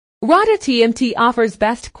Radha TMT offers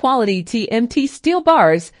best quality TMT steel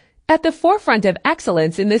bars. At the forefront of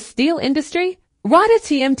excellence in the steel industry, Radha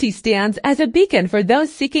TMT stands as a beacon for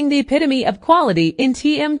those seeking the epitome of quality in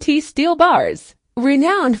TMT steel bars.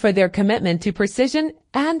 Renowned for their commitment to precision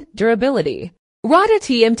and durability, Radha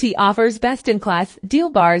TMT offers best-in-class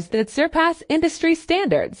steel bars that surpass industry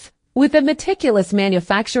standards. With a meticulous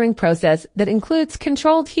manufacturing process that includes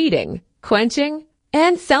controlled heating, quenching,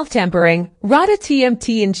 and self-tempering, Radha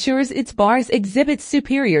TMT ensures its bars exhibit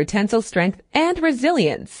superior tensile strength and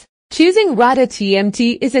resilience. Choosing Radha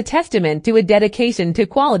TMT is a testament to a dedication to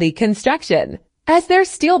quality construction, as their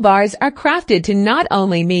steel bars are crafted to not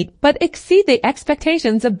only meet but exceed the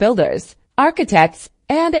expectations of builders, architects,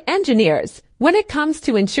 and engineers when it comes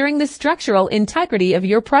to ensuring the structural integrity of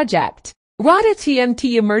your project. Radha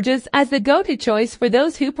TMT emerges as the go-to choice for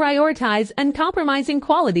those who prioritize uncompromising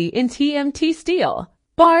quality in TMT steel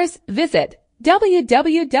bars. Visit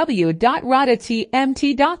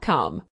www.radhatmt.com.